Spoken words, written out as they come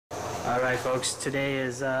Alright folks, today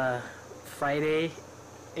is Friday,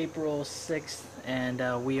 April 6th,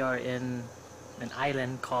 and we are in an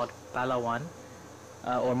island called Palawan,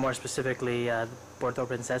 or more specifically Puerto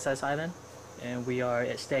Princesas Island, and we are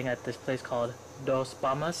staying at this place called Dos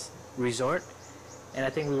Palmas Resort, and I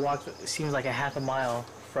think we walked, it seems like a half a mile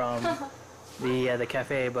from the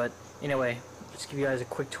cafe, but anyway, let's give you guys a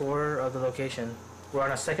quick tour of the location. We're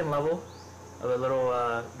on a second level of a little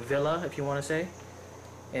villa, if you want to say.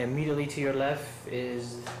 And immediately to your left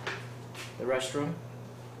is the restroom.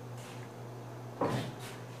 It's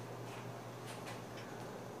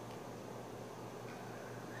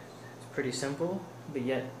pretty simple, but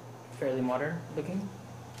yet fairly modern looking.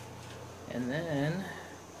 And then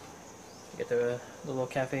you get the little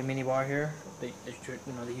cafe mini bar here, the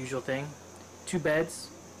usual thing. Two beds,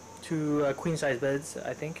 two queen size beds,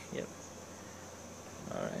 I think. Yep.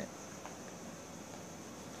 All right.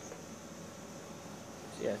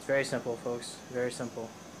 Yeah, it's very simple, folks. Very simple.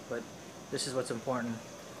 But this is what's important.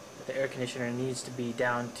 That the air conditioner needs to be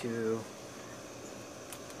down to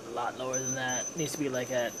a lot lower than that. It needs to be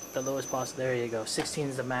like at the lowest possible. There you go. 16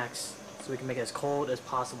 is the max. So we can make it as cold as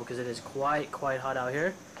possible because it is quite hot out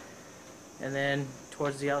here. And then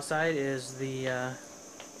towards the outside is the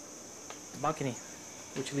balcony,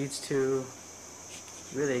 which leads to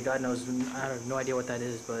really, God knows, I have no idea what that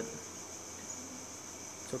is, but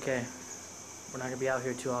it's okay. We're not going to be out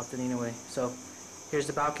here too often anyway. So, here's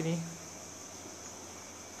the balcony.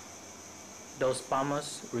 Dos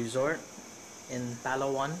Palmas Resort in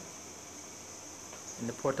Palawan, in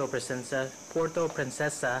the Puerto Princesa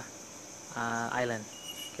Island.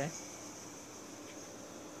 Okay?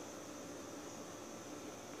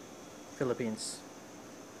 Philippines.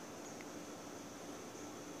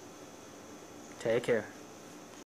 Take care.